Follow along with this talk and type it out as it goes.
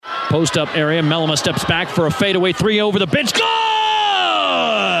post-up area. Mellema steps back for a fadeaway three over the bench. Good!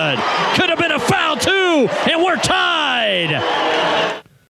 Could have been a foul, too, and we're tied.